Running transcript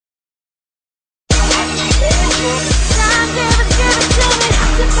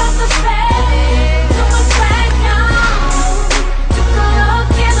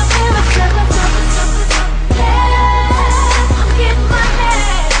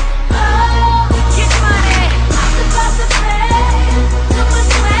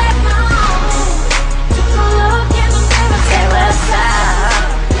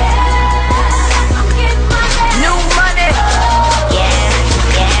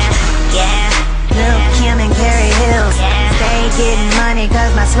Getting money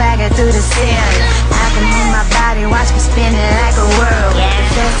cause my swagger through the ceiling. I can move my body, watch me spin it like a whirl. The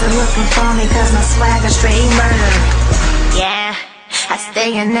feds are looking for me cause my swagger straight murder. Yeah, I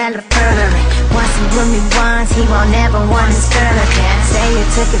stay in hella further. Once he with me once, he won't ever want his girl again. Say you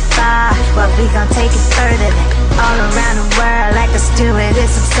took it far, well we gon' take it further than all around the world like a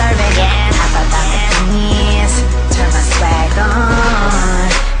stewardess observing. Yeah, hop up out the pants, turn my swag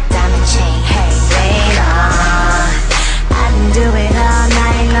on. Diamond chain, hey, wait on. I can do it all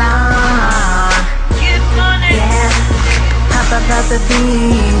night long. Get money. Yeah, hop up out the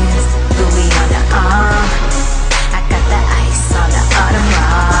beans, Louis on the arm. I got the ice on the autumn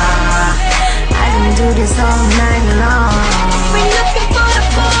raw. I can do this all night long. We looking for the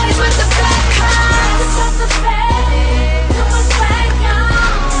boys with the black cars. Up the bed, put my swag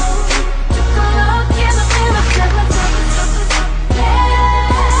on. Took a look in the mirror, said let's go.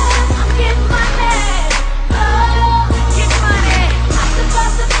 Yeah, I'm getting money.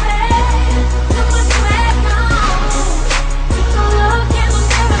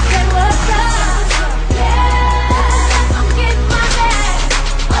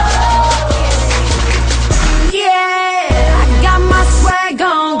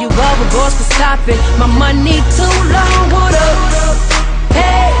 Boss to stop it, my money too long, what up?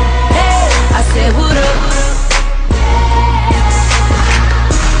 Hey, hey, I said what up?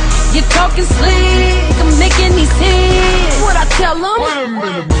 You're talking slick, I'm making these hits. What I tell them?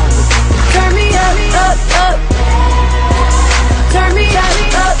 Turn me up, up, up. Turn me up,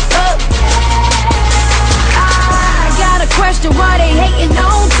 up, up. I got a question, why they hating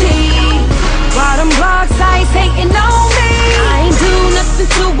on T? Why them blog sites hating on me? I ain't do nothing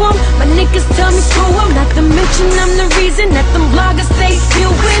to them, my niggas tell me screw them. Not to mention I'm the reason that them bloggers stay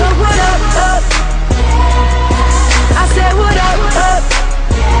viewing. So what up, up? I said what up, up?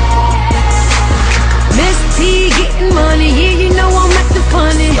 Miss T getting money, yeah you know I'm acting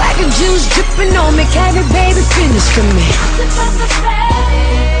funny. Swagger juice dripping on me, carry baby finish for me.